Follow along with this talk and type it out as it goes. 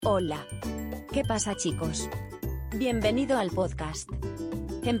Hola. ¿Qué pasa, chicos? Bienvenido al podcast.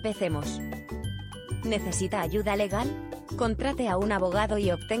 Empecemos. ¿Necesita ayuda legal? Contrate a un abogado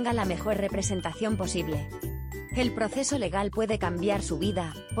y obtenga la mejor representación posible. El proceso legal puede cambiar su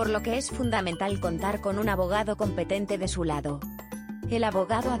vida, por lo que es fundamental contar con un abogado competente de su lado. El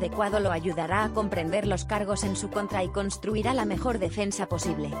abogado adecuado lo ayudará a comprender los cargos en su contra y construirá la mejor defensa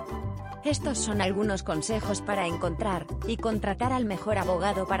posible. Estos son algunos consejos para encontrar y contratar al mejor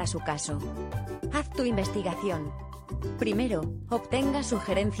abogado para su caso. Haz tu investigación. Primero, obtenga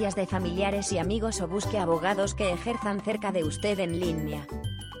sugerencias de familiares y amigos o busque abogados que ejerzan cerca de usted en línea.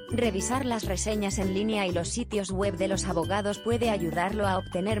 Revisar las reseñas en línea y los sitios web de los abogados puede ayudarlo a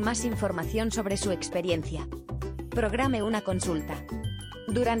obtener más información sobre su experiencia. Programe una consulta.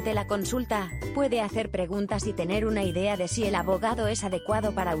 Durante la consulta, puede hacer preguntas y tener una idea de si el abogado es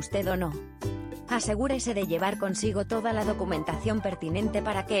adecuado para usted o no. Asegúrese de llevar consigo toda la documentación pertinente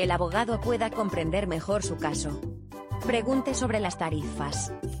para que el abogado pueda comprender mejor su caso. Pregunte sobre las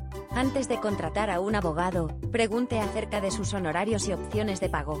tarifas. Antes de contratar a un abogado, pregunte acerca de sus honorarios y opciones de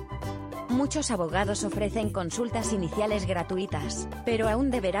pago. Muchos abogados ofrecen consultas iniciales gratuitas, pero aún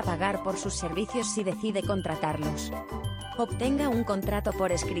deberá pagar por sus servicios si decide contratarlos. Obtenga un contrato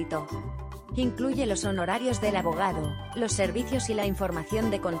por escrito. Incluye los honorarios del abogado, los servicios y la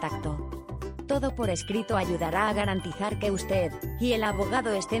información de contacto. Todo por escrito ayudará a garantizar que usted y el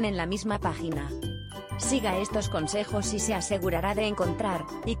abogado estén en la misma página. Siga estos consejos y se asegurará de encontrar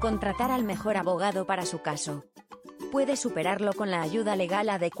y contratar al mejor abogado para su caso. Puede superarlo con la ayuda legal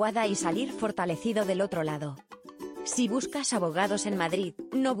adecuada y salir fortalecido del otro lado. Si buscas abogados en Madrid,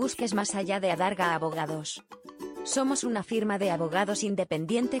 no busques más allá de Adarga Abogados. Somos una firma de abogados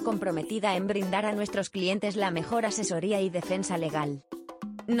independiente comprometida en brindar a nuestros clientes la mejor asesoría y defensa legal.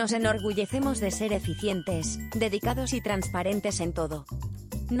 Nos enorgullecemos de ser eficientes, dedicados y transparentes en todo.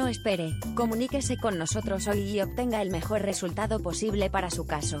 No espere, comuníquese con nosotros hoy y obtenga el mejor resultado posible para su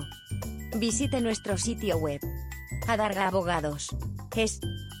caso. Visite nuestro sitio web. Adarga Abogados.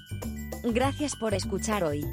 Gracias por escuchar hoy.